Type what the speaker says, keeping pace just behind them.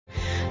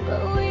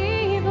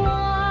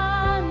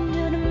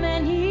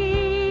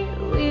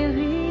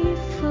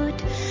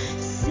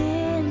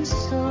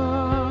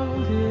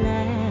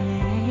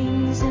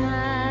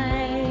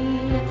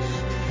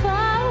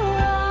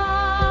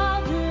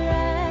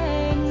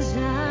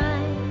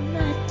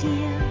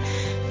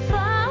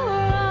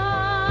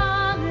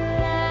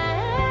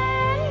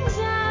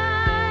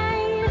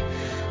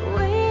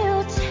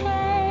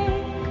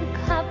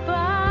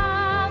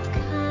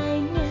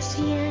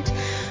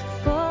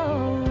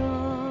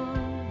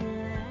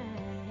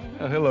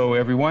Well, hello,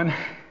 everyone.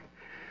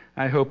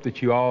 I hope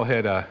that you all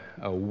had a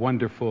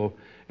wonderful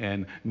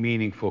and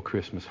meaningful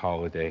Christmas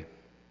holiday.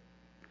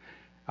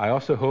 I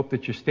also hope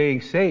that you're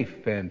staying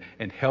safe and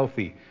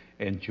healthy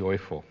and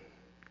joyful.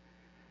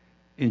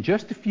 In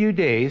just a few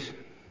days,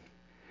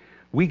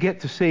 we get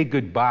to say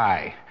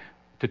goodbye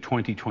to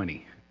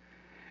 2020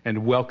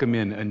 and welcome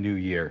in a new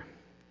year.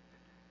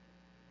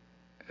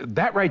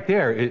 That right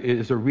there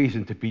is a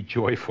reason to be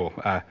joyful.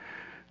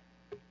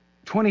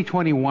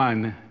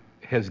 2021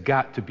 has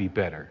got to be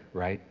better,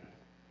 right?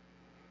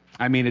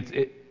 I mean,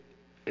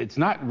 it's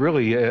not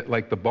really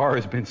like the bar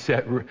has been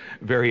set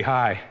very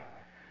high.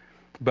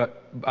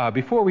 But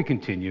before we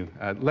continue,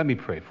 let me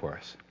pray for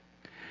us.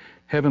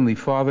 Heavenly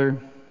Father,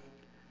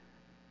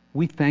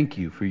 we thank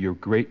you for your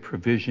great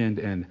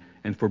provision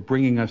and for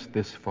bringing us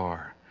this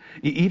far.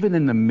 Even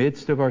in the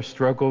midst of our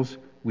struggles,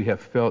 we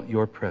have felt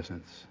your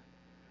presence.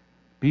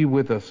 Be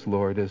with us,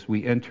 Lord, as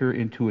we enter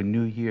into a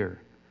new year,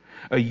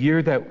 a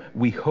year that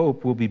we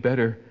hope will be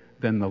better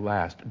than the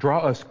last. Draw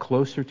us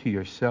closer to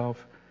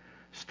yourself,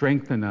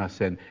 strengthen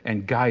us,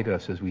 and guide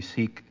us as we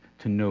seek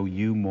to know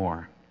you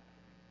more.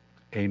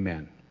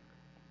 Amen.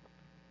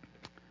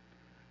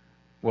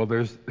 Well,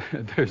 there's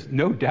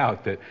no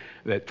doubt that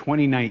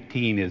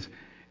 2019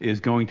 is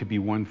going to be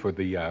one for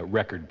the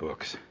record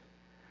books.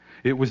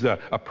 It was a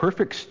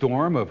perfect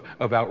storm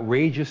of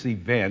outrageous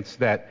events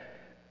that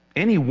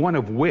any one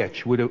of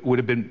which would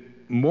have been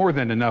more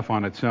than enough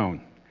on its own.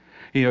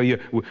 You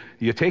know,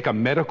 you take a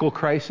medical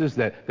crisis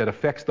that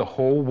affects the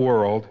whole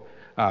world,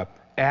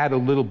 add a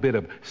little bit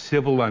of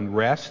civil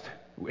unrest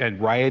and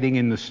rioting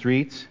in the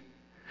streets,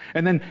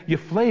 and then you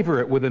flavor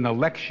it with an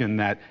election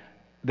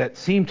that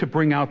seemed to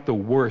bring out the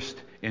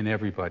worst in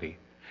everybody.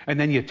 And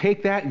then you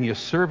take that and you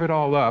serve it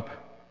all up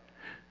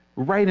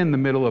right in the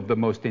middle of the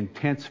most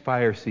intense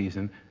fire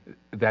season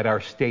that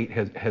our state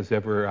has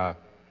ever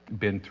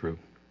been through.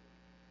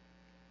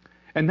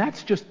 And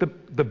that's just the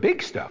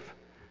big stuff.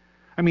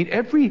 I mean,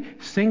 every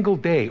single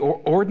day,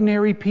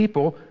 ordinary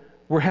people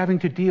were having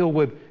to deal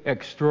with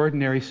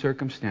extraordinary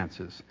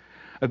circumstances.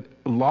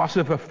 Loss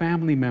of a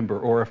family member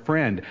or a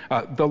friend,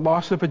 the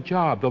loss of a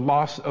job, the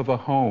loss of a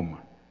home,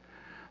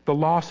 the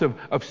loss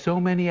of so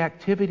many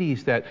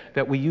activities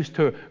that we used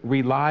to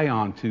rely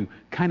on to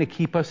kind of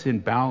keep us in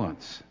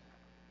balance.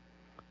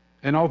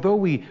 And although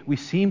we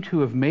seem to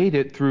have made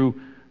it through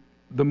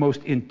the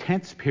most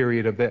intense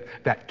period of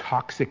that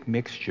toxic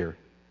mixture,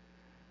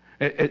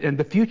 and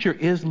the future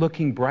is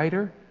looking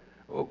brighter,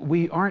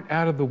 we aren't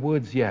out of the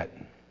woods yet.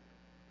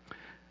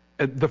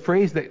 The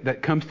phrase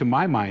that comes to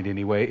my mind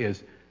anyway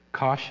is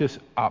cautious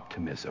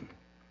optimism.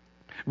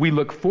 We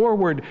look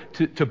forward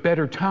to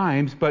better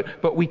times,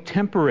 but we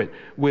temper it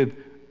with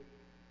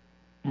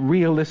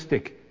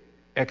realistic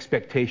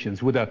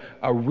expectations, with a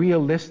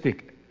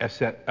realistic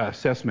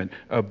assessment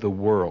of the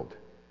world.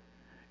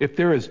 If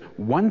there is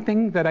one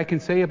thing that I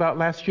can say about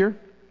last year,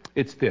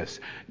 it's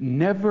this: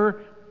 never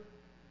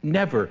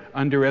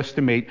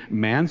underestimate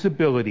man's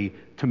ability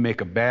to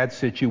make a bad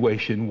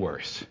situation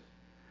worse.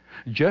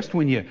 Just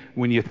when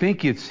you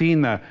think you've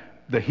seen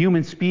the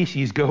human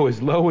species go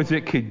as low as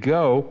it could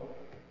go,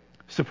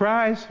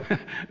 surprise,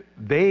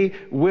 they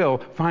will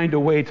find a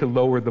way to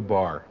lower the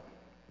bar.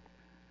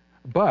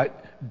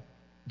 But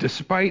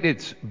despite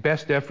its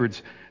best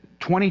efforts,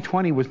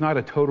 2020 was not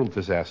a total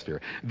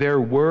disaster.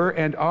 There were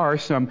and are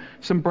some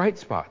bright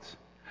spots.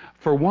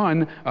 For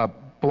one,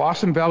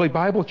 Blossom Valley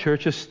Bible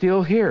Church is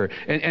still here,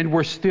 and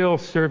we're still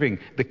serving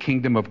the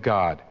kingdom of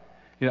God.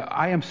 You know,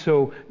 I am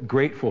so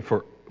grateful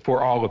for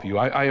all of you.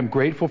 I am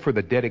grateful for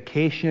the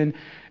dedication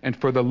and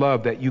for the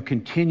love that you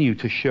continue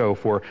to show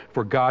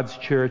for God's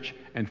church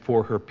and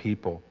for her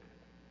people.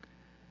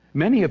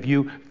 Many of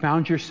you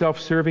found yourself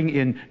serving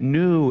in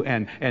new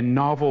and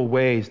novel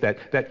ways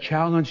that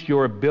challenged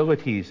your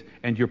abilities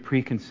and your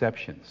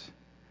preconceptions.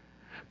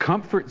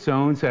 Comfort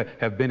zones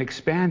have been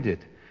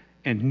expanded,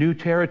 and new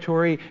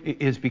territory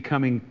is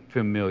becoming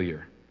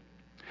familiar.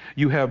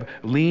 You have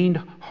leaned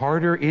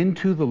harder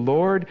into the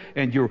Lord,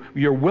 and your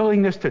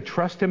willingness to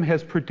trust Him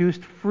has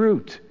produced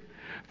fruit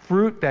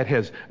that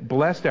has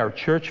blessed our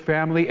church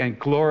family and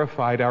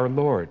glorified our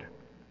Lord.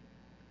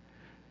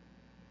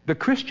 The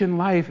Christian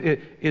life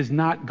is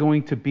not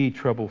going to be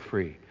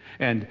trouble-free,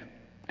 and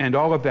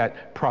all of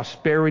that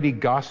prosperity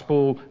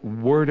gospel,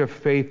 word of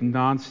faith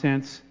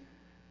nonsense,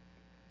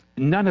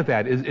 none of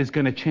that is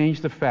going to change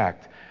the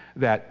fact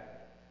that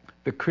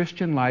the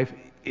Christian life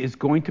is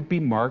going to be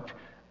marked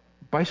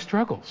by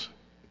struggles.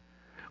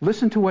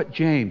 Listen to what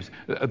James,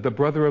 the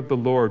brother of the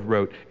Lord,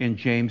 wrote in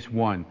James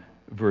 1,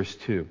 verse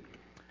 2.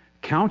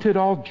 Count it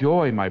all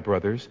joy, my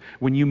brothers,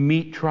 when you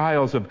meet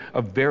trials of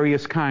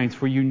various kinds,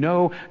 for you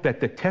know that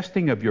the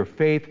testing of your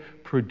faith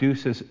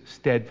produces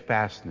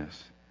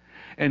steadfastness.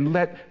 And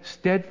let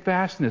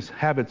steadfastness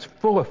have its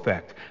full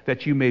effect,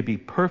 that you may be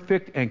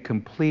perfect and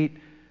complete,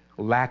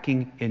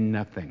 lacking in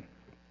nothing.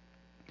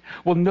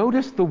 Well,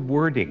 notice the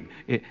wording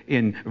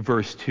in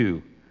verse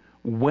 2.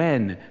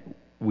 When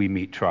we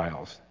meet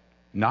trials.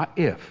 Not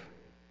if.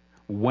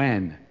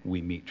 When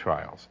we meet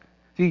trials.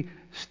 See,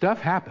 stuff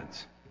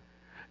happens.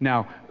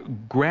 Now,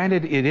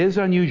 granted, it is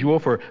unusual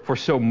for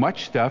so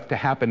much stuff to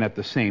happen at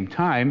the same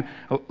time,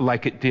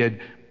 like it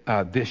did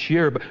this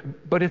year,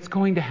 but it's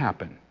going to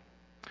happen.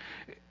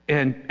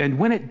 And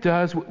when it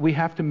does, we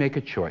have to make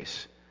a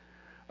choice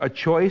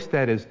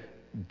that is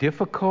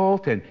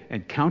difficult and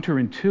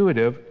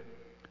counterintuitive,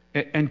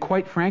 and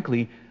quite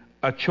frankly,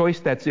 a choice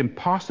that's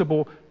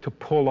impossible to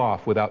pull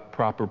off without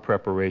proper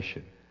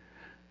preparation.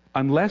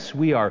 Unless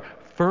we are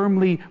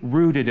firmly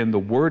rooted in the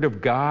Word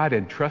of God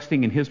and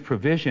trusting in His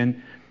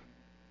provision,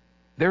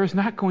 there is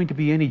not going to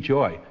be any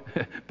joy,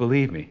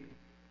 believe me.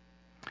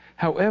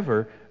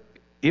 However,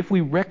 if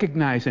we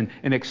recognize and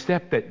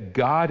accept that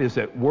God is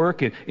at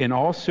work in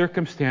all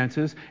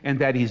circumstances and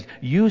that He's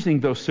using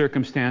those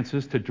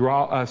circumstances to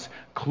draw us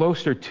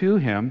closer to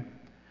Him,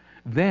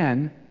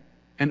 then,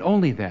 and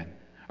only then,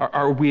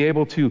 are we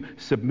able to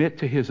submit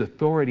to His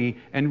authority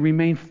and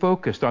remain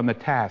focused on the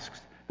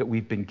tasks that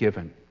we've been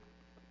given.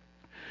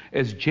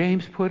 As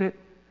James put it,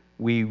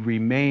 we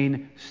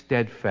remain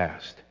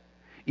steadfast.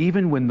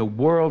 Even when the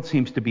world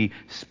seems to be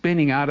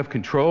spinning out of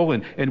control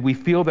and we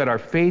feel that our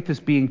faith is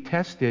being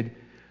tested,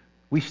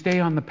 we stay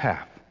on the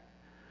path.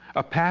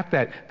 A path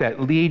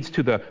that leads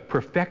to the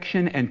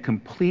perfection and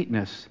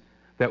completeness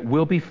that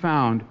will be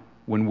found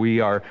when we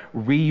are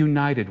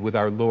reunited with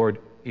our Lord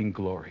in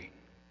glory.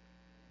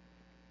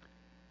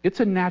 It's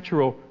a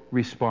natural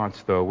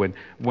response, though,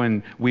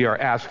 when we are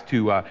asked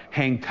to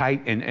hang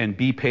tight and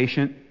be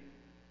patient,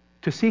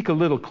 to seek a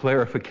little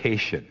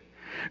clarification.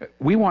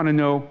 We want to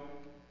know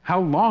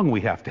how long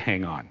we have to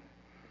hang on.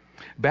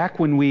 Back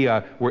when we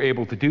were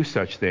able to do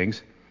such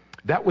things,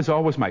 that was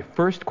always my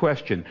first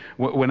question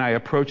when I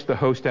approached the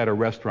host at a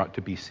restaurant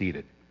to be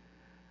seated.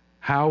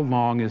 How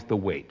long is the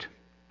wait?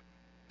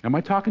 Am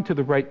I talking to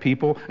the right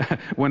people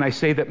when I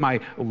say that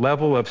my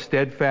level of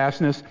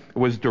steadfastness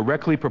was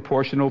directly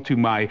proportional to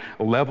my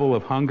level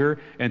of hunger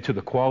and to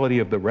the quality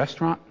of the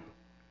restaurant?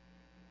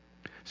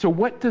 So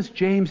what does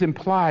James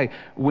imply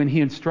when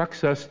he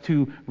instructs us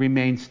to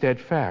remain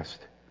steadfast?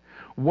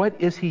 What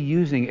is he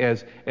using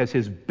as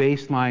his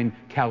baseline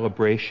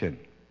calibration?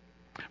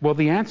 Well,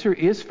 the answer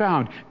is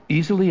found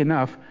easily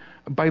enough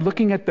by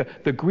looking at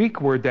the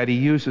Greek word that he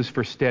uses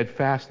for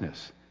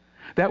steadfastness.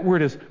 That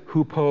word is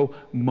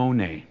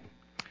hupomone.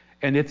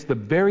 And it's the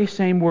very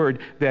same word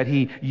that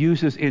he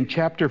uses in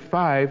chapter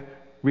 5,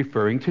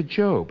 referring to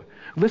Job.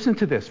 Listen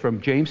to this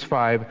from James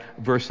 5,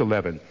 verse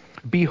 11.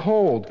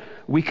 Behold,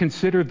 we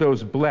consider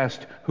those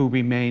blessed who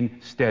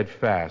remain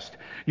steadfast.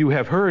 You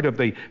have heard of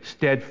the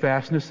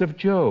steadfastness of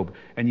Job,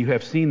 and you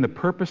have seen the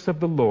purpose of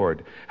the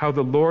Lord, how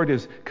the Lord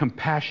is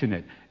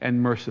compassionate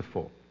and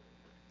merciful.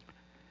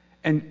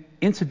 And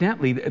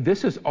incidentally,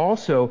 this is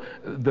also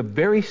the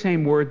very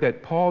same word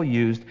that Paul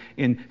used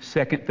in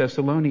 2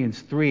 Thessalonians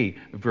 3,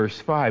 verse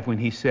 5, when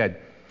he said,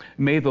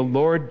 May the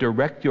Lord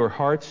direct your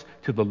hearts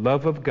to the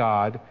love of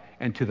God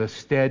and to the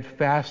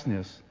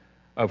steadfastness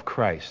of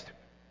Christ.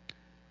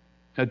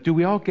 Now, do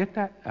we all get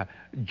that?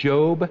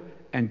 Job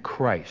and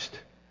Christ.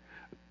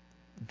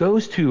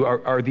 Those two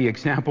are the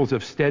examples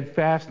of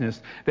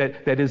steadfastness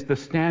that is the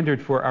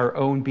standard for our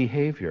own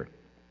behavior.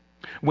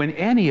 When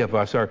any of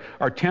us are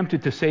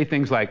tempted to say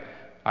things like,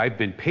 I've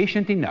been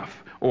patient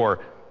enough, or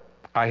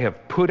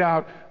I've put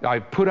up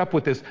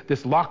with this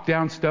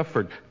lockdown stuff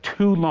for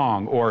too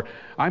long, or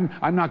I'm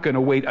not going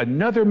to wait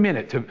another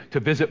minute to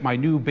visit my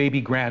new baby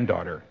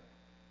granddaughter.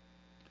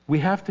 We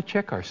have to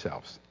check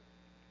ourselves.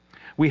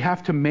 We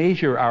have to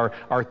measure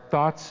our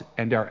thoughts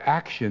and our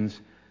actions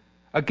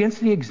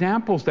against the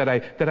examples that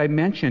I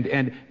mentioned,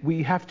 and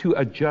we have to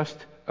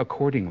adjust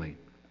accordingly.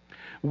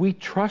 We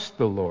trust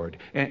the Lord,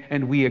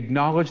 and we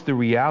acknowledge the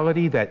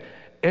reality that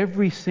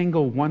every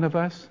single one of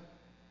us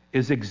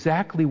is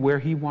exactly where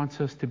He wants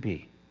us to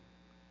be.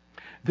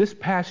 This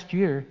past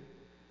year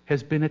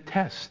has been a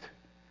test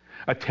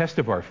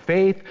of our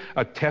faith,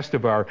 a test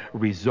of our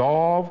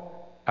resolve,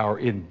 our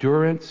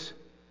endurance,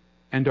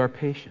 and our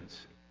patience,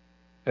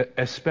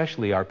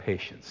 especially our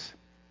patience.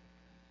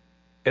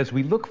 As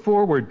we look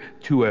forward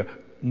to a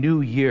new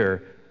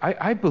year,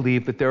 I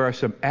believe that there are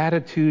some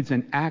attitudes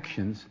and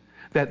actions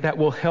that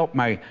will help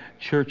my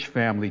church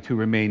family to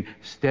remain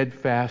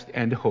steadfast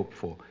and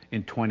hopeful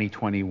in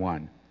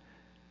 2021.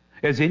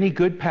 As any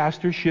good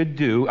pastor should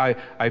do,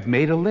 I've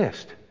made a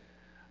list.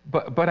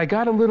 But I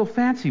got a little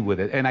fancy with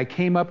it, and I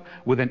came up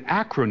with an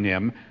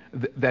acronym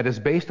that is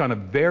based on a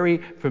very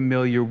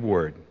familiar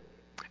word.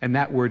 And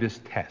that word is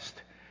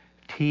TEST.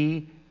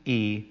 T-E-S-T.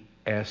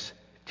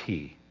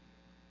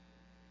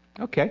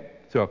 Okay,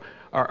 so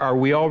are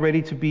we all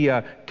ready to be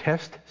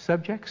test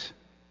subjects?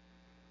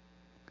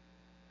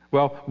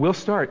 Well, we'll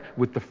start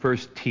with the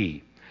first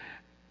T.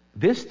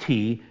 This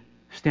T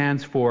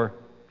stands for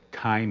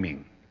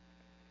timing.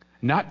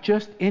 Not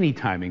just any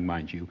timing,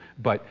 mind you,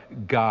 but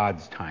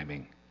God's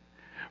timing.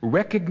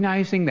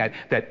 Recognizing that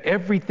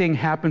everything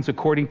happens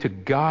according to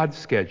God's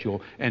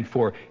schedule and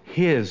for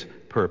His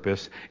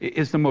purpose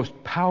is the most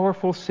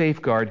powerful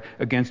safeguard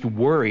against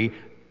worry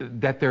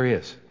that there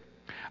is.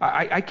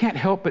 I can't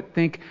help but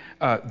think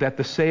that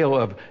the sale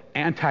of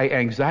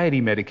anti-anxiety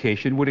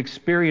medication would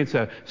experience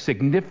a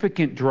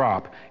significant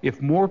drop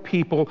if more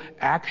people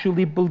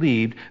actually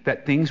believed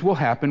that things will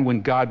happen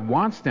when God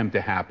wants them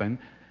to happen,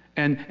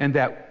 and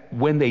that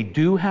when they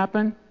do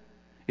happen,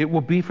 it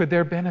will be for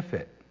their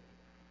benefit.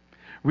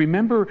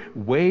 Remember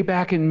way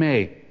back in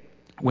May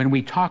when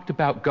we talked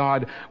about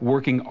God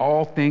working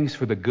all things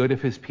for the good of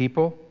his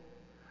people?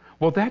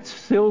 Well, that's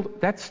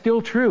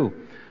still true.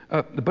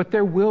 But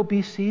there will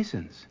be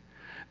seasons.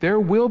 There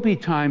will be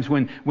times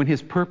when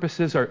his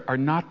purposes are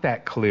not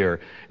that clear,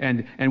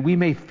 and we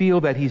may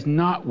feel that he's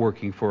not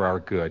working for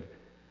our good.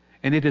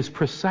 And it is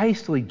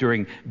precisely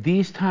during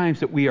these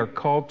times that we are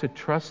called to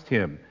trust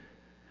him,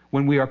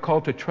 when we are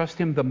called to trust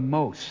him the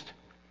most.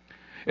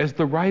 As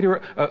the writer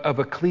of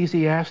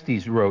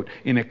Ecclesiastes wrote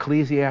in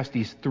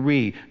Ecclesiastes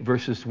 3,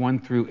 verses 1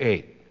 through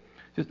 8.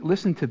 Just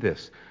listen to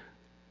this.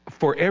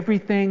 For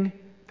everything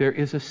there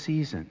is a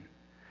season,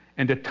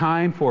 and a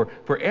time for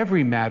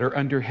every matter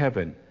under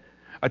heaven,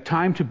 a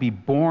time to be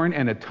born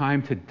and a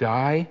time to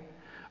die,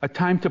 a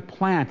time to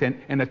plant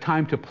and a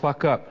time to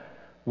pluck up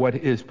what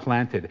is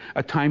planted,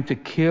 a time to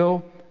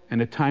kill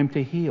and a time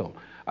to heal,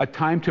 a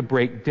time to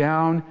break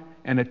down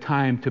and a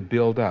time to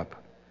build up,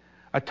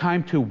 a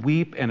time to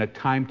weep and a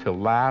time to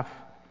laugh,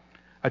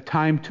 a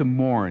time to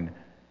mourn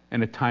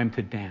and a time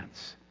to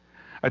dance,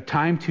 a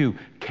time to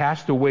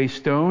cast away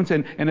stones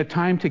and a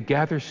time to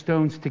gather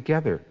stones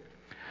together,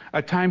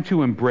 a time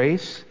to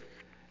embrace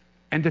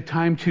and a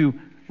time to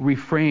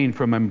refrain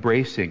from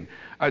embracing,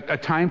 a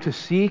time to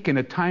seek and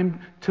a time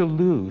to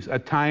lose, a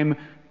time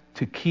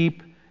to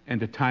keep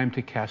and a time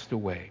to cast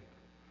away,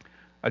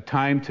 a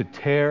time to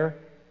tear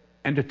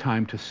and a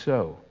time to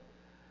sow,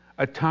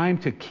 a time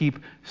to keep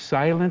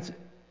silence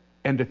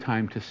and a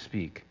time to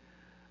speak,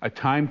 a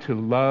time to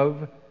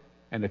love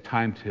and a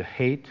time to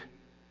hate,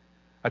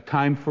 a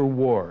time for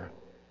war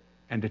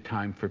and a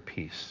time for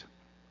peace.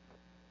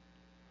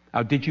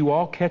 Now, did you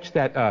all catch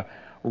that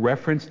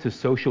reference to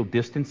social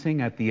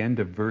distancing at the end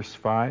of verse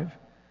 5?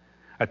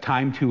 A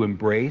time to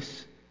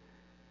embrace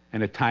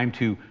and a time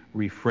to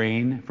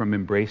refrain from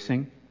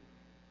embracing.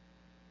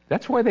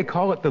 That's why they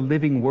call it the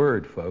living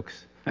word,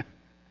 folks.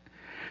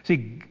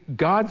 See,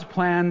 God's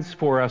plans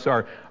for us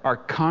are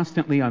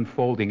constantly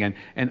unfolding,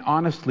 and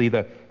honestly,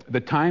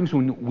 the times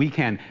when we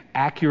can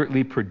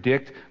accurately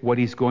predict what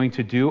he's going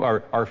to do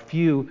are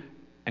few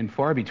and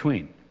far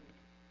between.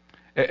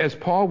 As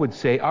Paul would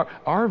say,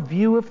 our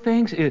view of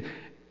things,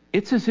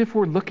 it's as if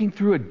we're looking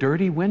through a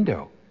dirty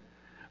window.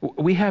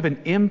 We have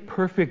an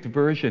imperfect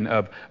version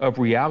of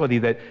reality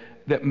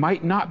that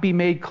might not be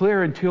made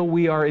clear until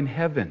we are in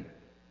heaven.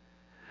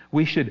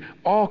 We should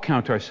all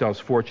count ourselves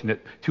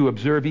fortunate to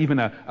observe even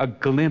a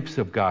glimpse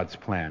of God's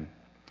plan.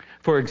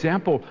 For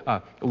example,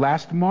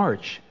 last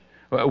March,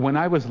 when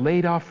I was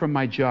laid off from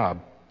my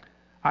job,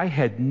 I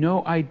had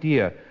no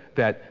idea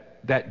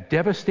that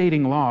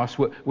devastating loss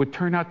would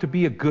turn out to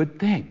be a good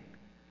thing.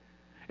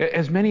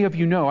 As many of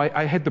you know,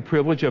 I had the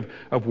privilege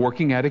of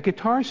working at a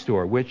guitar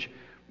store, which,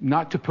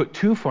 not to put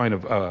too fine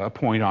of a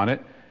point on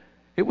it,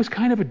 it was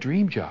kind of a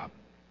dream job.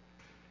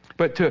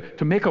 But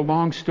to make a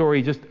long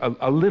story just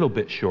a little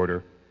bit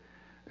shorter,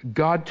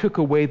 God took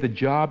away the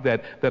job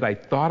that I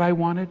thought I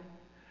wanted,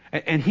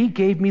 and he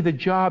gave me the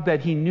job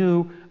that he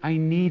knew I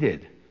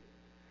needed.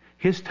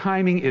 His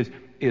timing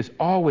is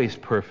always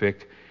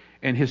perfect,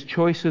 and his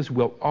choices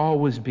will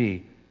always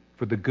be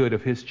for the good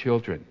of his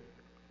children.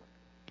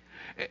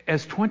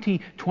 As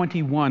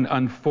 2021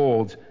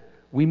 unfolds,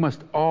 we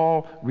must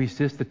all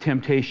resist the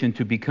temptation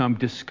to become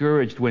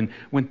discouraged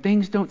when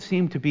things don't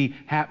seem to be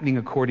happening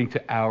according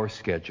to our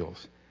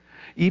schedules.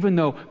 Even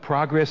though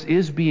progress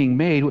is being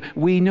made,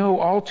 we know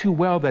all too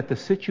well that the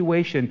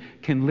situation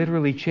can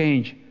literally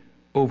change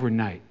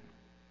overnight.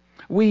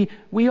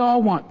 We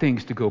all want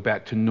things to go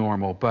back to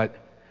normal, but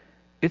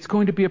it's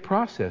going to be a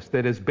process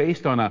that is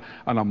based on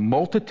a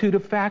multitude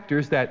of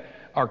factors that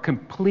are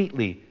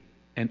completely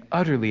and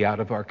utterly out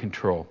of our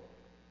control.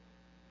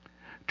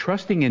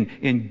 Trusting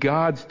in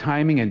God's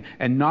timing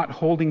and not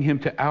holding him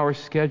to our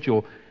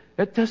schedule,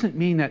 that doesn't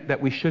mean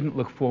that we shouldn't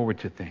look forward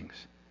to things.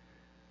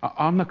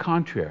 On the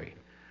contrary,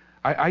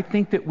 I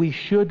think that we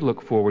should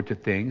look forward to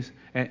things,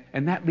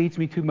 and that leads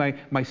me to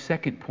my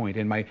second point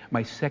and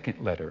my second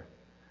letter,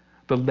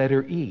 the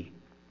letter E.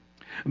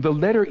 The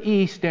letter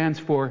E stands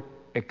for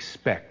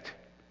expect.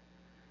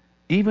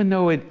 Even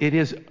though it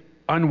is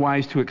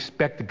unwise to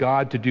expect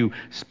God to do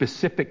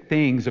specific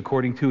things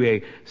according to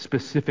a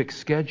specific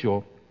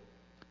schedule,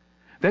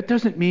 that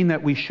doesn't mean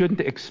that we shouldn't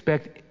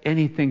expect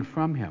anything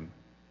from him.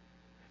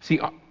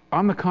 See,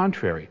 on the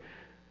contrary,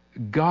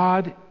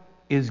 God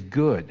is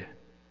good.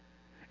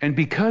 And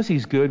because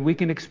he's good, we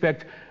can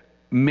expect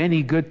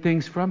many good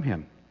things from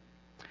him.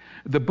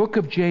 The book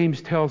of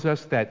James tells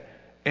us that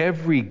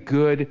every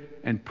good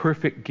and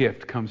perfect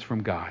gift comes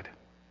from God.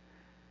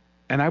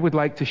 And I would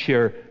like to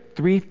share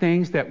 3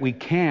 things that we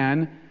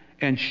can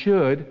and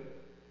should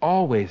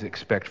always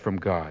expect from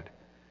God: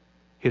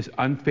 his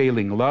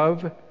unfailing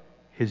love,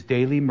 his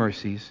daily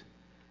mercies,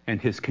 and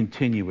his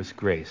continuous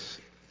grace.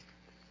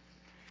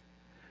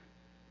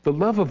 The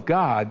love of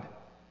God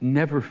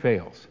never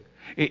fails.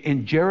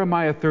 In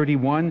Jeremiah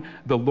 31,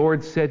 the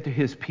Lord said to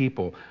his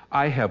people,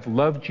 I have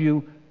loved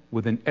you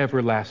with an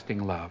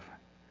everlasting love.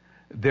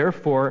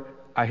 Therefore,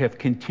 I have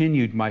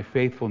continued my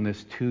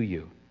faithfulness to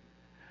you.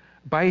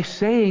 By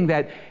saying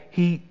that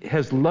he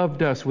has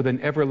loved us with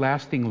an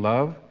everlasting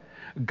love,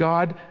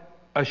 God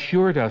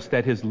assured us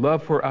that his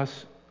love for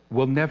us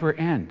will never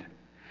end.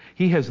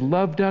 He has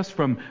loved us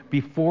from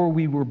before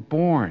we were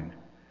born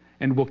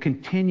and will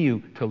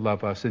continue to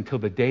love us until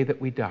the day that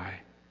we die.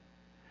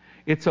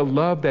 It's a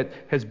love that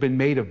has been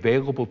made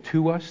available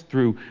to us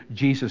through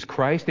Jesus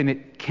Christ, and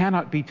it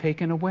cannot be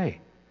taken away.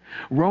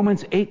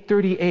 Romans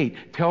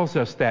 8:38 tells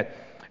us that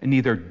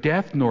neither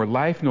death, nor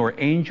life, nor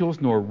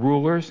angels, nor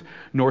rulers,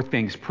 nor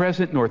things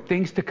present, nor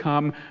things to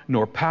come,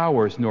 nor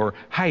powers, nor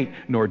height,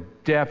 nor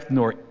depth,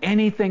 nor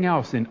anything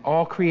else in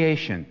all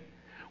creation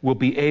will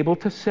be able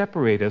to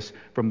separate us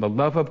from the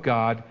love of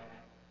God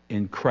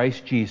in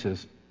Christ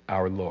Jesus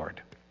our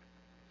Lord.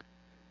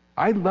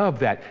 I love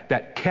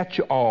that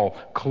catch-all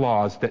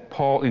clause that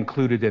Paul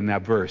included in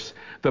that verse,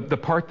 the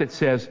part that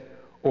says,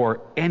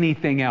 or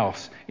anything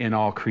else in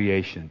all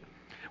creation.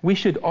 We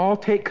should all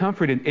take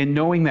comfort in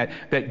knowing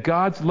that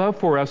God's love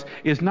for us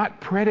is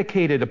not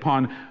predicated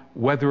upon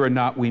whether or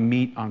not we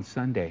meet on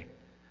Sunday,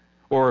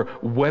 or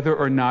whether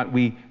or not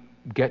we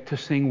get to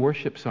sing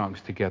worship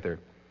songs together,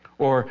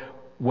 or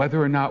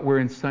whether or not we're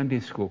in Sunday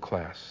school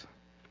class.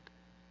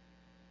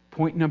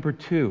 Point number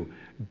 2,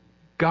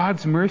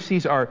 God's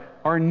mercies are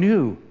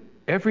new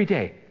every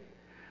day.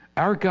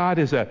 Our God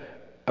is a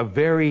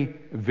very,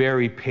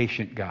 very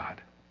patient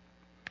God.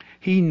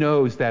 He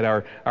knows that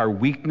our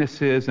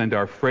weaknesses and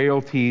our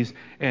frailties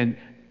and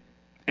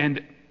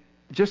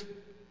just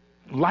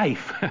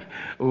life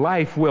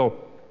will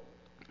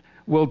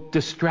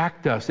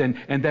distract us,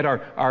 and that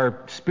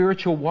our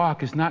spiritual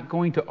walk is not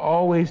going to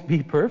always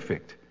be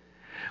perfect.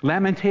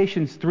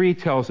 Lamentations 3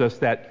 tells us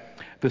that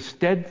the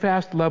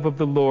steadfast love of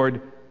the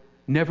Lord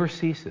never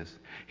ceases.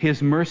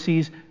 His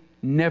mercies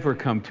never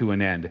come to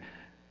an end.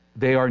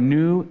 They are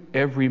new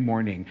every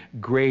morning.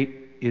 Great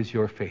is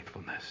your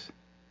faithfulness.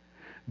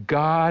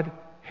 God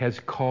has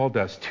called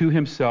us to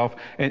himself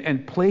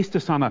and placed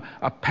us on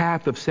a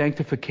path of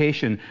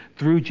sanctification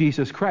through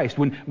Jesus Christ.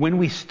 When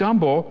we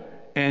stumble,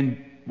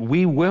 and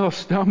we will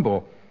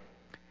stumble,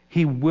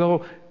 he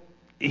will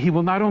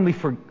not only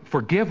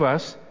forgive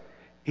us,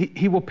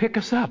 he will pick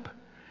us up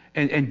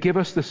and give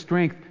us the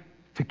strength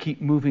to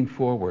keep moving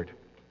forward.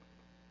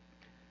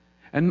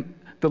 And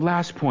the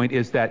last point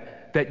is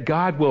that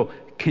God will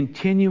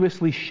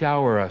continuously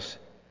shower us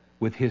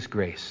with his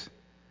grace.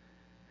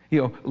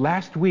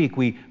 Last week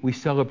we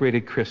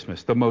celebrated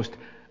Christmas, the most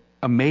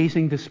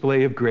amazing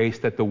display of grace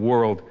that the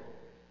world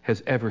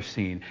has ever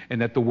seen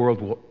and that the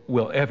world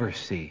will ever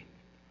see.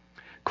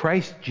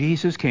 Christ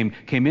Jesus came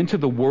into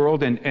the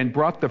world and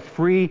brought the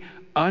free,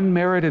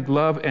 unmerited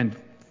love and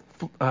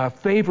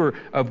favor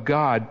of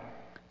God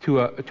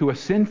to a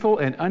sinful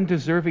and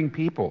undeserving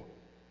people.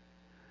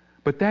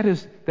 But that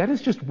is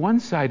just one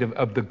side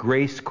of the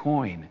grace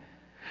coin.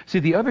 See,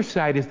 the other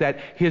side is that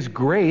his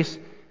grace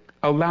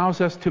allows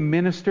us to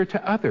minister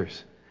to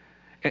others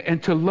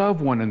and to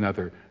love one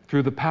another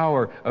through the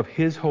power of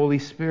his Holy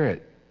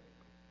Spirit.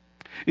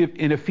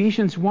 In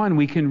Ephesians 1,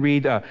 we can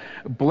read,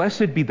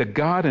 Blessed be the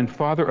God and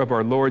Father of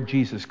our Lord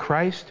Jesus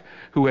Christ,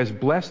 who has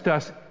blessed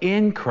us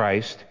in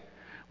Christ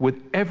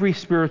with every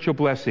spiritual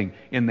blessing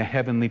in the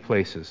heavenly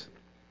places.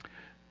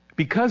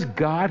 Because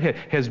God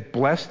has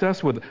blessed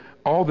us with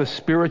all the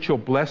spiritual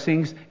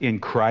blessings in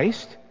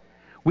Christ,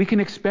 we can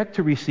expect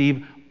to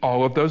receive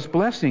all of those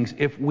blessings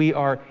if we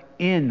are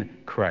in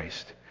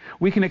Christ.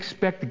 We can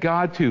expect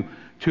God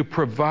to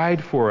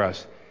provide for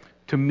us,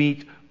 to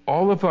meet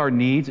all of our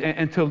needs,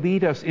 and to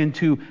lead us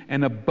into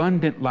an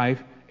abundant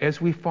life as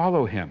we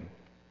follow him.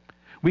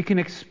 We can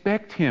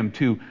expect him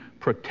to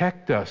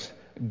protect us,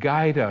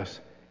 guide us,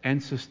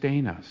 and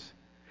sustain us.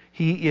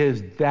 He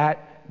is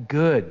that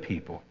good,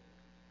 people.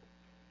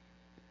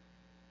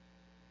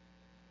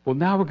 Well,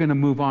 now we're going to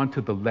move on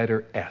to the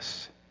letter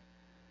S.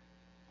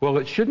 Well,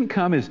 it shouldn't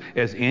come as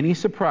any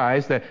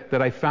surprise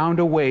that I found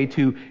a way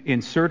to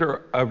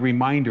insert a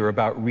reminder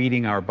about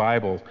reading our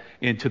Bible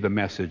into the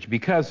message.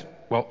 Because,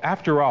 well,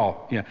 after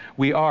all,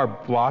 we are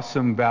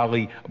Blossom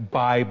Valley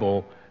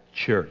Bible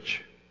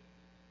Church.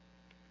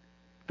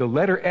 The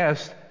letter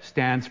S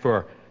stands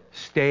for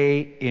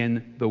stay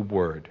in the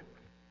Word.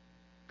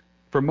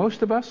 For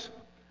most of us,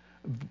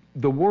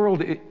 the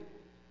world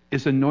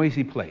is a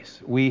noisy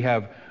place. We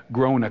have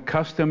grown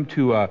accustomed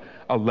to a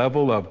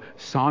level of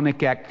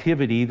sonic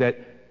activity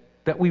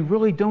that we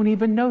really don't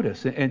even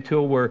notice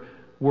until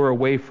we're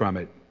away from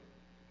it.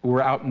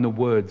 We're out in the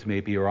woods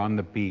maybe, or on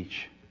the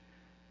beach.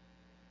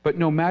 But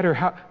no matter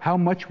how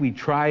much we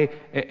try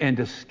and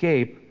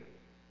escape,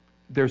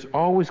 there's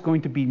always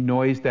going to be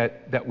noise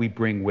that we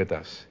bring with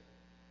us.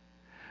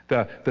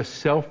 The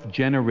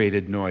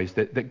self-generated noise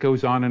that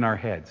goes on in our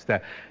heads,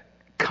 that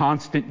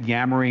constant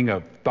yammering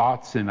of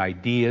thoughts and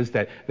ideas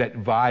that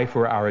vie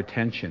for our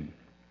attention.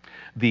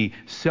 the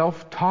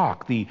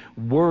self-talk, the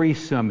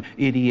worrisome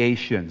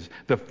ideations,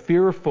 the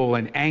fearful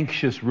and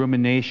anxious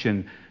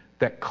rumination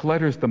that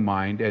clutters the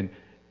mind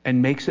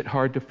and makes it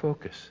hard to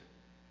focus.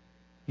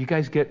 You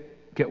guys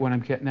get what I'm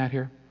getting at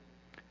here?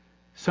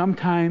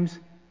 Sometimes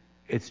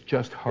it's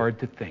just hard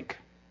to think.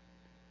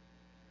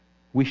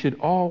 We should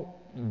all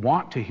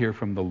want to hear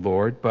from the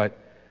Lord, but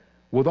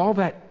with all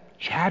that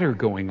chatter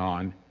going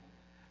on,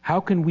 how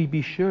can we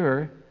be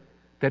sure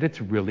that it's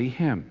really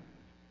Him?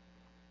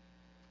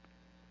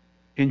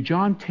 In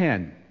John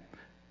 10,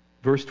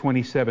 verse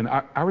 27,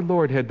 our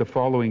Lord had the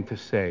following to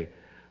say,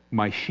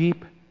 "My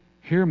sheep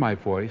hear my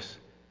voice,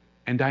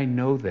 and I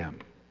know them,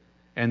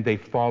 and they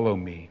follow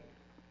me."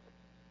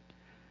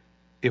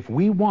 If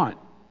we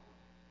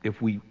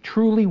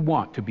truly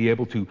want to be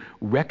able to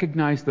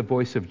recognize the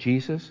voice of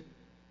Jesus,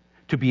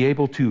 to be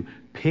able to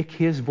pick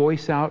His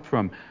voice out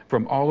from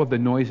all of the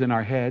noise in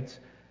our heads,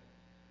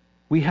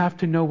 we have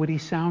to know what He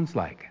sounds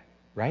like,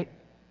 right?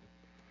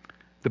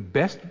 The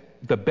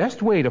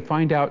best way to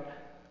find out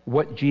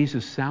what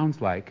Jesus sounds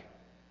like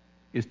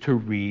is to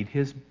read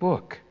His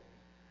book.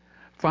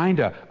 Find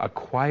a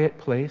quiet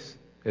place,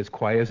 as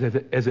quiet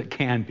as it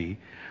can be.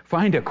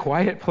 Find a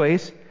quiet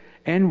place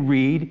and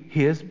read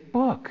His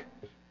book.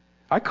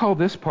 I call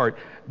this part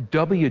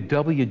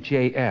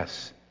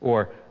WWJS,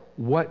 or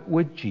what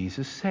would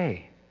Jesus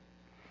say?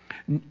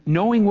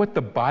 Knowing what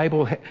the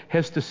Bible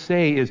has to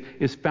say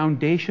is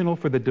foundational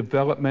for the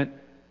development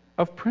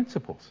of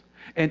principles.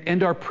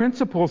 And our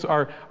principles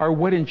are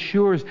what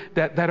ensures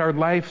that our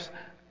lives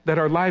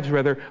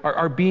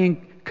are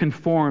being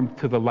conformed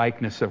to the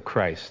likeness of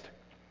Christ.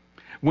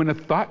 When a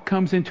thought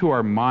comes into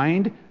our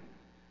mind,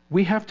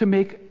 we have to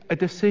make a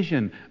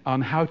decision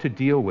on how to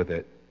deal with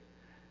it,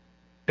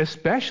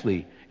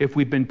 especially if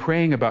we've been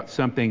praying about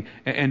something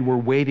and we're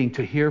waiting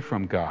to hear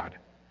from God.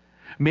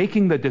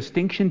 Making the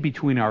distinction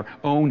between our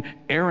own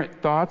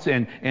errant thoughts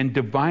and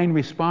divine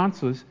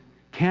responses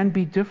can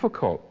be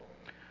difficult,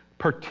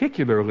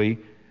 particularly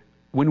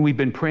when we've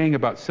been praying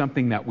about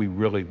something that we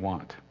really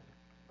want.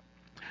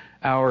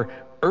 Our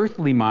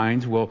earthly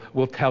minds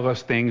will tell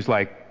us things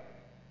like,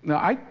 "No,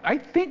 I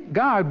think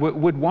God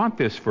would want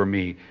this for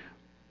me,"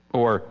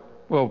 or,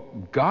 "Well,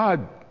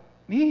 God,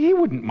 He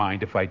wouldn't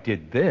mind if I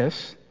did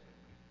this."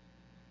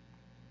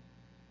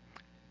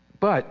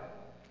 But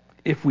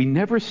if we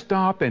never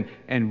stop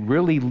and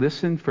really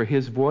listen for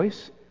His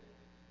voice,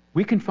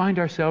 we can find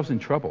ourselves in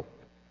trouble.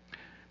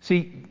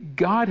 See,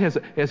 God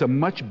has a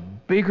much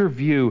bigger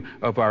view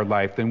of our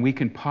life than we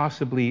can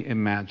possibly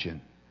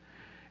imagine.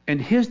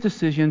 And His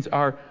decisions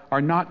are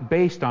not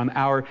based on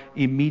our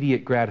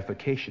immediate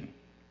gratification.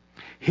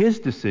 His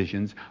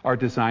decisions are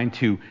designed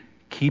to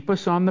keep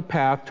us on the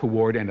path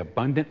toward an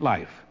abundant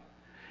life,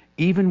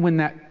 even when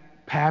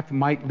that path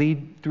might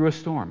lead through a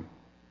storm.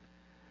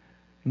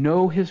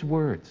 Know His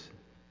words.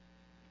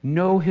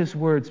 Know His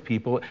words,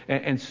 people,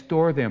 and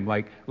store them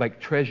like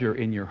treasure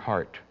in your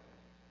heart.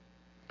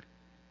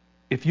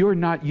 If you're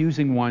not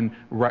using one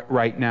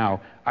right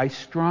now, I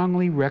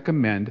strongly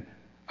recommend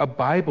a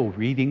Bible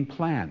reading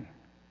plan.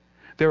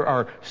 There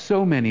are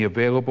so many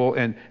available,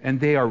 and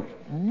they are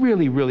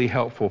really, really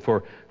helpful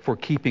for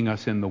keeping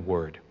us in the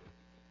Word.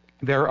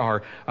 There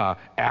are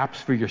apps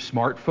for your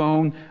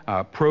smartphone,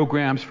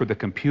 programs for the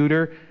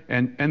computer,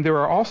 and there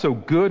are also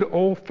good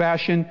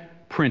old-fashioned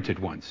printed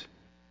ones.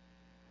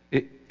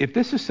 If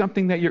this is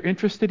something that you're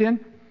interested in,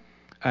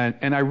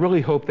 and I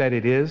really hope that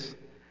it is,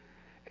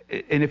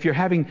 and if you're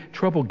having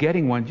trouble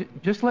getting one,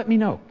 just let me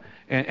know,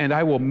 and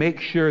I will make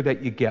sure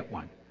that you get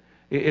one.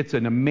 It's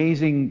an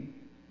amazing,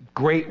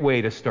 great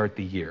way to start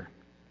the year.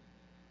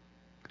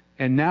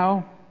 And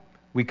now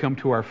we come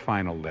to our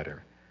final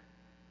letter,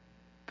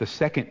 the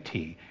second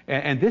T.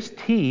 And this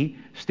T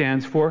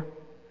stands for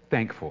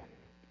thankful.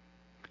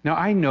 Now,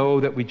 I know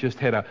that we just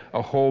had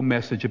a whole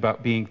message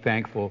about being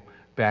thankful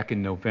back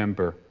in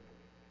November,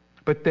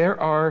 but there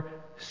are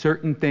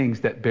certain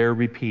things that bear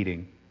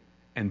repeating,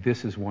 and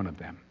this is one of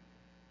them.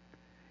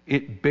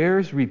 It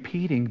bears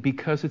repeating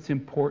because it's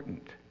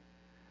important.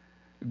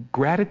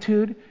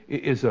 Gratitude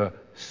is a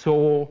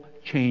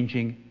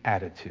soul-changing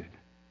attitude.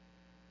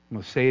 I'm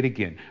going to say it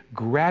again.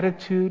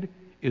 Gratitude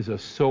is a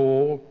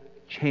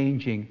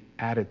soul-changing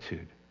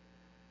attitude.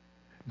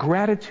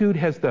 Gratitude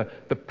has the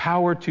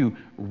power to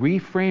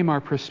reframe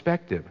our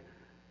perspective,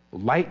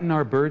 lighten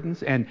our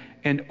burdens, and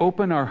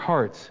open our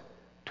hearts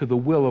to the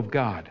will of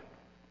God.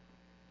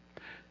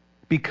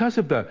 Because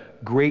of the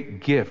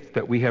great gift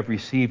that we have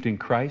received in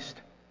Christ,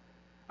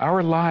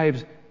 our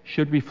lives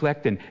should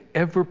reflect an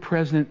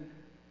ever-present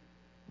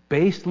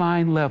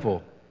baseline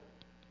level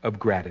of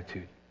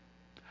gratitude.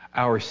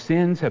 Our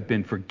sins have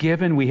been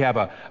forgiven. We have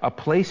a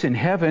place in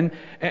heaven,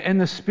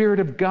 and the Spirit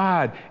of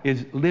God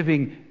is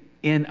living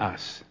in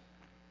us.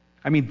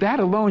 I mean, that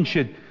alone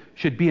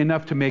should be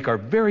enough to make our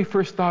very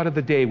first thought of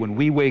the day when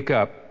we wake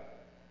up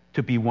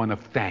to be one of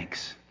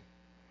thanks.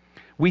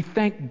 We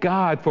thank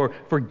God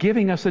for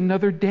giving us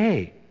another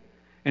day,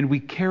 and we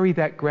carry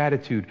that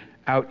gratitude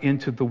out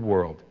into the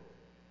world.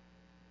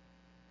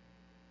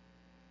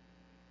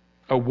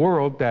 A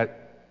world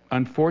that,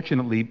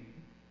 unfortunately,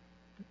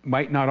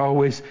 might not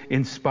always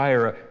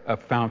inspire a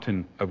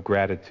fountain of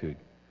gratitude.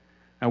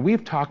 Now,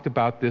 we've talked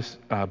about this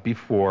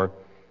before,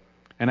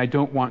 and I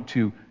don't want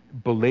to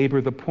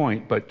belabor the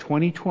point, but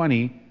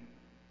 2020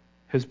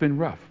 has been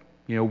rough.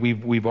 You know,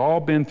 we've all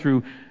been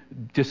through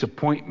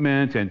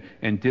disappointment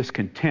and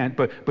discontent,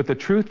 but the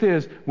truth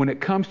is, when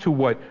it comes to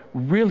what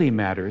really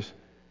matters,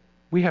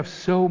 we have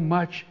so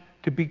much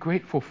to be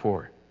grateful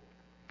for.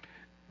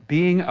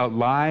 Being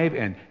alive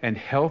and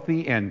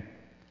healthy and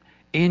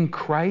in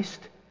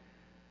Christ,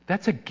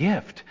 that's a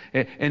gift.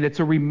 And it's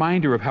a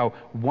reminder of how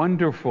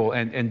wonderful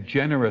and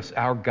generous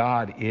our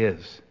God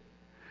is.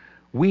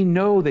 We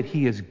know that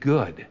He is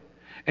good.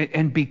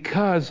 And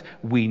because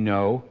we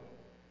know,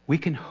 we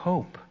can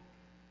hope.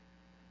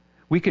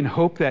 We can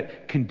hope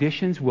that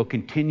conditions will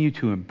continue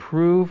to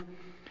improve.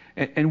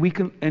 And we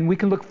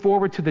can look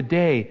forward to the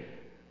day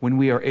when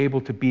we are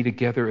able to be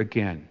together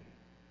again.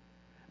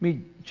 I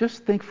mean,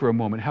 just think for a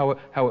moment how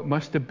it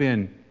must have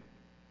been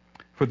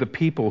for the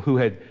people who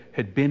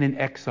had been in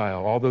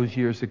exile all those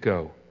years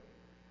ago.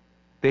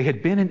 They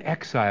had been in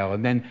exile,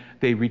 and then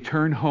they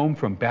returned home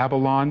from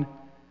Babylon,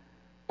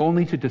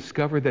 only to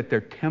discover that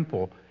their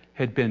temple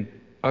had been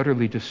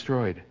utterly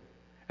destroyed,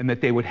 and that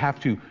they would have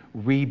to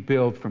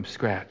rebuild from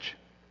scratch.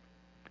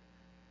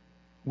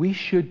 We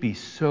should be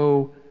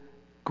so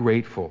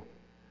grateful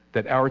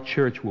that our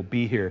church will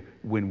be here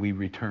when we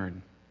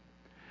return.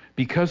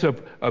 Because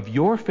of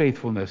your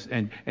faithfulness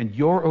and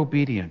your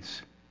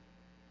obedience,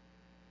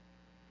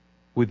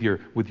 with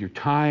your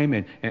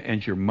time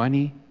and your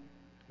money,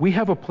 we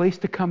have a place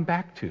to come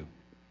back to.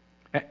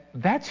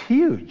 That's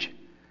huge.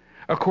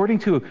 According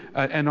to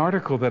an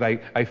article that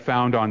I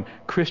found on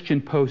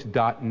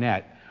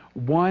ChristianPost.net,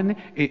 1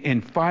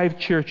 in 5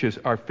 churches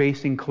are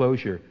facing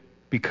closure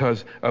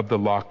because of the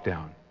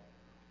lockdown.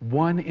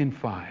 1 in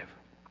 5.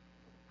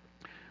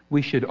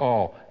 We should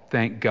all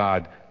thank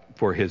God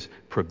for His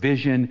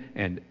provision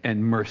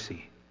and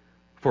mercy,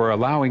 for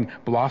allowing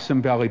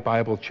Blossom Valley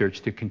Bible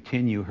Church to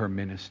continue her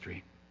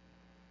ministry.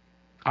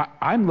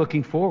 I'm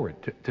looking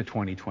forward to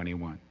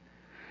 2021.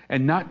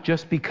 And not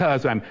just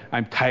because I'm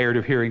tired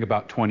of hearing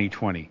about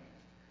 2020.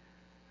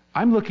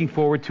 I'm looking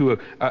forward to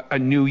a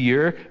new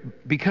year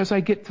because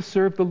I get to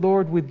serve the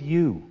Lord with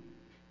you.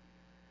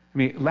 I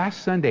mean,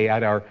 last Sunday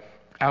at our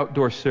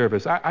outdoor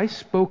service, I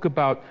spoke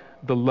about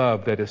the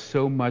love that is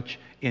so much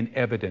in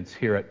evidence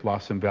here at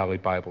Blossom Valley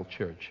Bible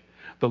Church.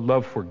 The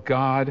love for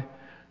God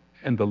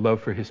and the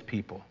love for His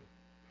people.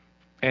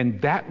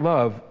 And that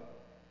love,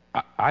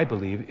 I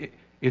believe,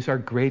 is our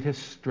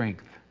greatest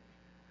strength.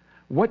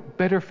 What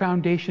better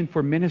foundation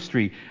for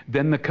ministry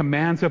than the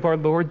commands of our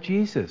Lord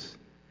Jesus?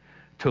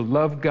 To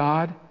love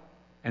God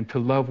and to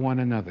love one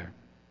another.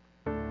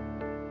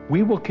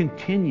 We will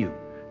continue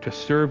to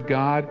serve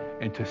God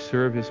and to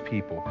serve His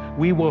people.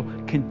 We will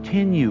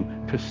continue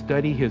to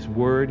study His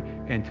Word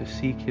and to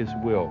seek His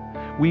will.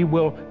 We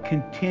will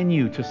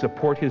continue to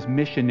support His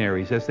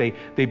missionaries as they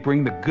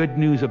bring the good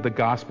news of the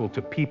gospel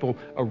to people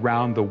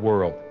around the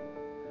world.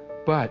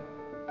 But,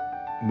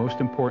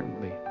 most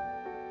importantly,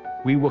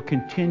 we will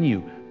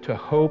continue to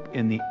hope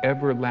in the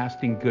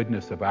everlasting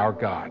goodness of our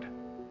God.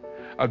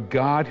 A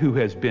God who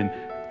has been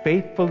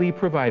faithfully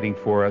providing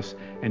for us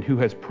and who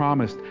has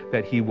promised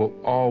that He will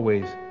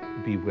always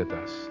be with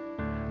us.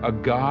 A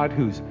God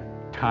whose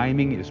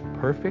timing is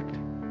perfect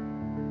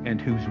and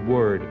whose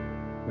word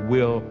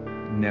will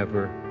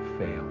never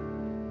fail.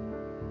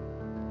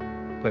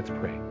 Let's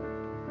pray.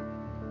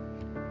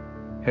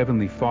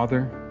 Heavenly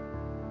Father,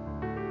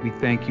 we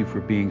thank You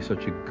for being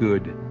such a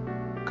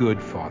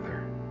good Father.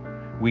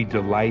 We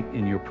delight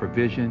in Your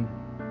provision,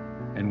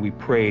 and we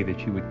pray that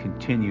You would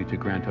continue to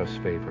grant us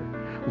favor.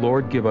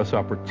 Lord, give us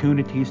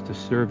opportunities to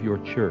serve Your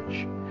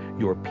church,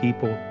 Your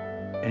people,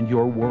 and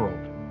Your world.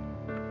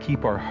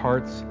 Keep our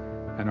hearts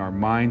and our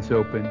minds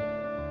open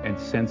and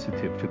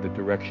sensitive to the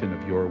direction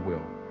of Your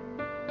will.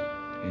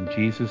 In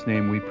Jesus'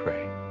 name we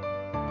pray.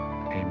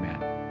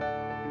 Amen.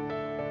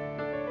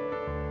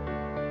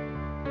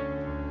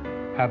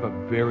 Have a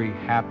very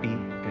happy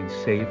and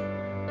safe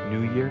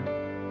New Year.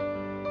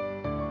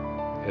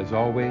 As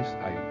always,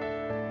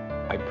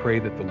 I pray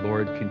that the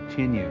Lord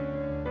continue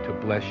to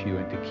bless you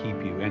and to keep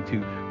you and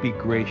to be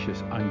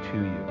gracious unto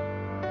you.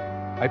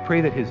 I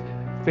pray that His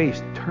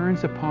face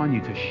turns upon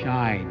you to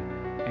shine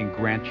and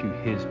grant you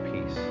His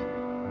peace.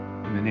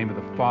 In the name of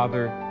the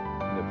Father,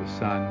 and of the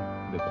Son,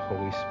 and of the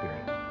Holy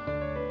Spirit.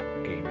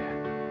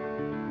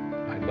 Amen.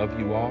 I love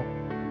you all.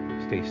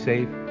 Stay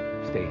safe,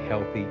 stay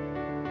healthy,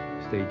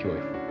 stay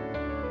joyful.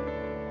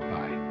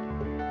 Bye.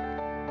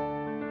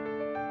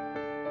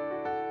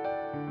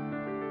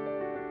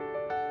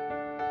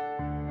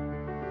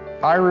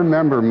 I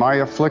remember my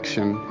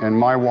affliction and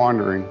my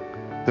wandering,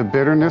 the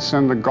bitterness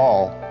and the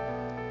gall.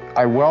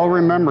 I well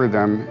remember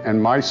them,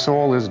 and my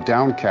soul is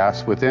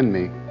downcast within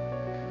me.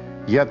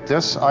 Yet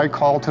this I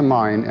call to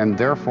mind, and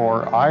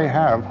therefore I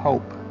have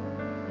hope.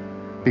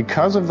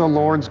 Because of the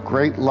Lord's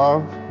great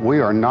love, we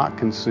are not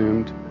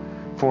consumed,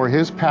 for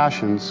His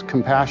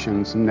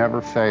compassions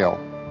never fail.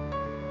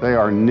 They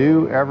are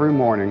new every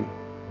morning.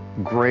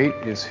 Great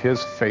is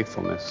His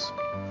faithfulness.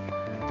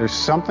 There's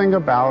something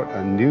about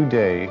a new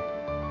day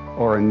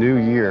or a new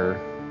year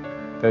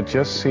that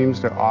just seems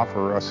to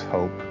offer us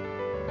hope.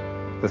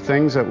 The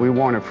things that we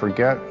want to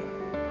forget,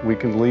 we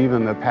can leave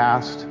in the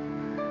past,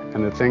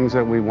 and the things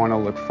that we want to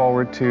look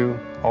forward to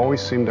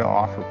always seem to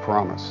offer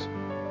promise.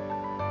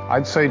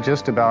 I'd say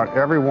just about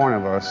every one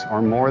of us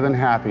are more than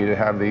happy to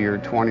have the year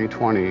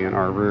 2020 in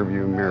our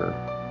rearview mirror.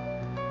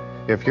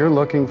 If you're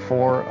looking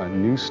for a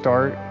new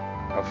start,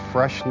 a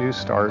fresh new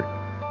start,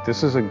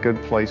 this is a good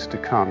place to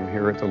come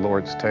here at the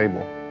Lord's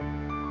table.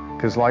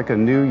 Because like a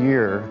new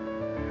year,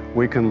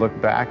 we can look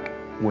back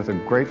with a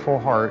grateful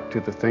heart to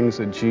the things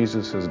that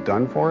Jesus has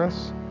done for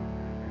us,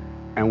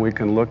 and we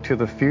can look to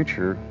the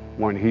future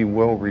when He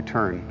will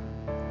return.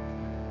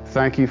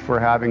 Thank you for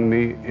having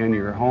me in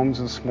your homes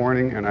this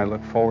morning, and I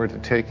look forward to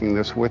taking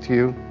this with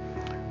you.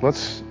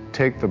 Let's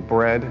take the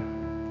bread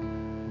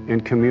in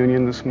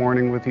communion this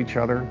morning with each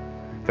other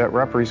that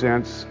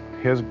represents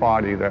His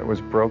body that was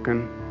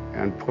broken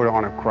and put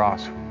on a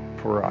cross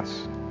for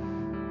us.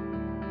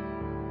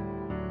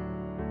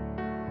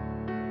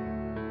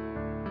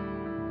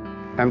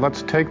 And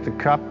let's take the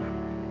cup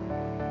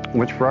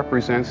which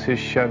represents His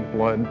shed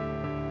blood,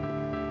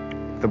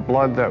 the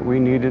blood that we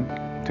needed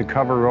to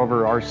cover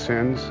over our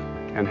sins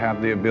and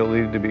have the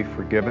ability to be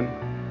forgiven.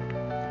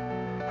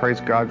 Praise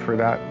God for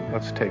that.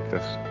 Let's take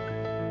this.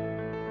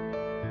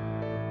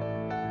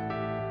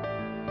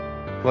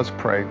 Let's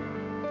pray.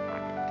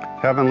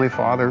 Heavenly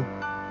Father,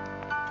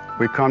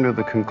 we come to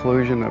the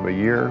conclusion of a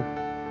year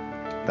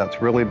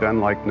that's really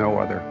been like no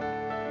other.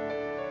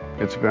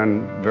 It's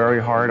been very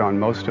hard on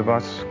most of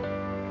us,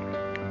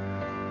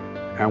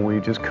 and we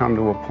just come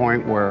to a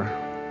point where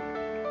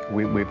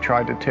we've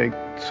tried to take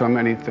so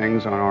many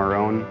things on our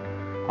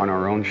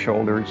own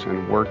shoulders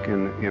and work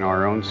in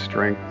our own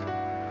strength,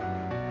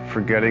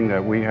 forgetting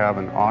that we have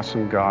an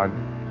awesome God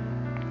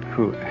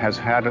who has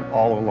had it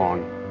all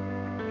along.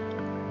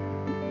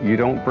 You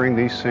don't bring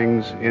these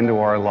things into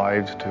our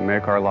lives to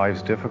make our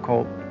lives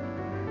difficult,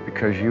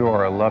 because you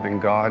are a loving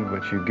God,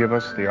 but you give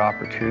us the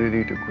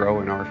opportunity to grow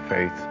in our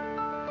faith.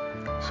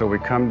 So we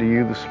come to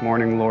you this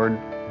morning, Lord,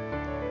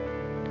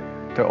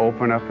 to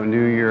open up a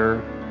new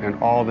year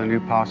and all the new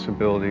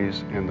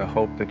possibilities and the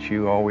hope that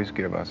you always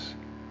give us.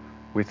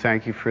 We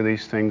thank you for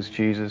these things,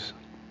 Jesus.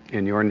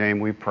 In your name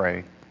we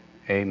pray.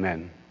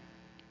 Amen.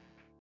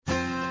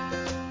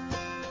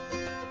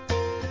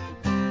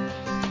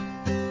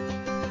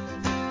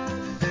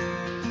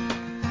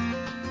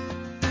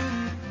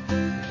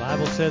 The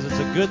Bible says it's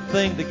a good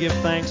thing to give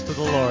thanks to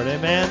the Lord.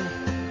 Amen.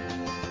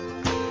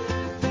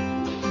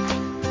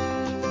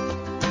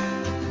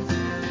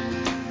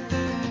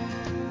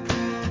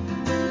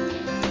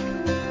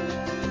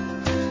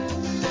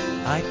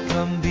 I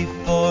come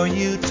before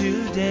you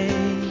today,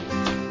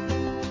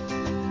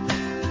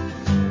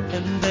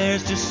 and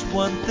there's just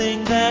one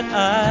thing that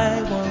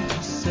I want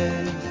to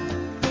say.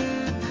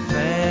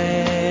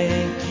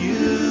 Thank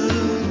you,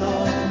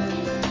 Lord.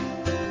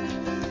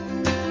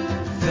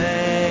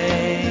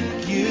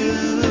 Thank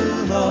you,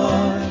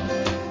 Lord,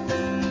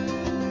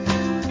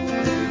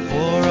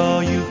 for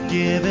all you've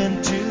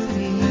given to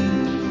me,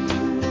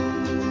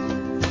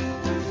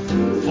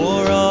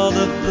 for all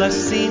the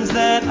blessings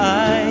that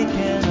I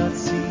cannot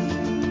see.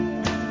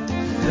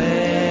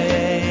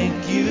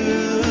 Thank you,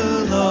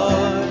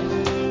 Lord.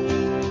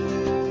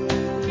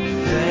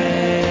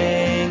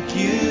 Thank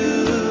you,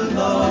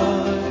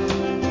 Lord.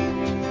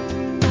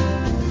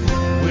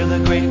 With a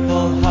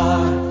grateful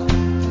heart,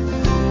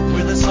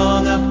 with a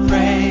song of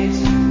praise,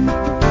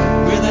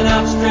 with an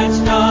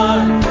outstretched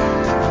arm,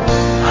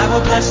 I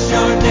will bless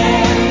your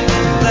name.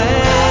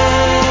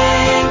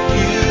 Thank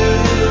you,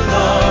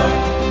 Lord.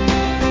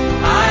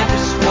 I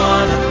just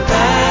want to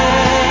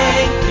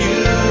thank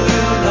you,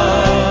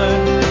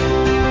 Lord.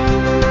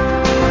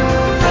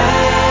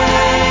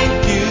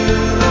 Thank you,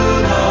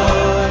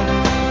 Lord.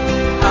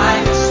 I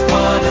just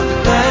want to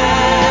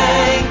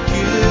thank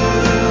you,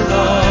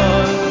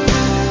 Lord.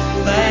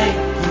 Thank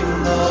you,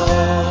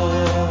 Lord.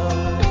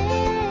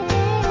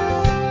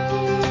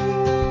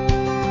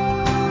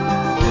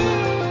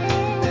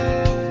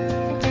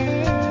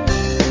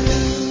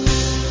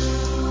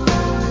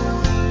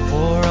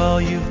 For all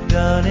you've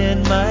done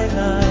in my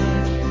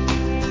life,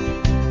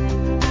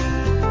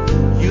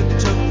 you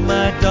took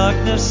my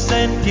darkness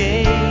and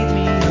gave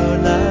me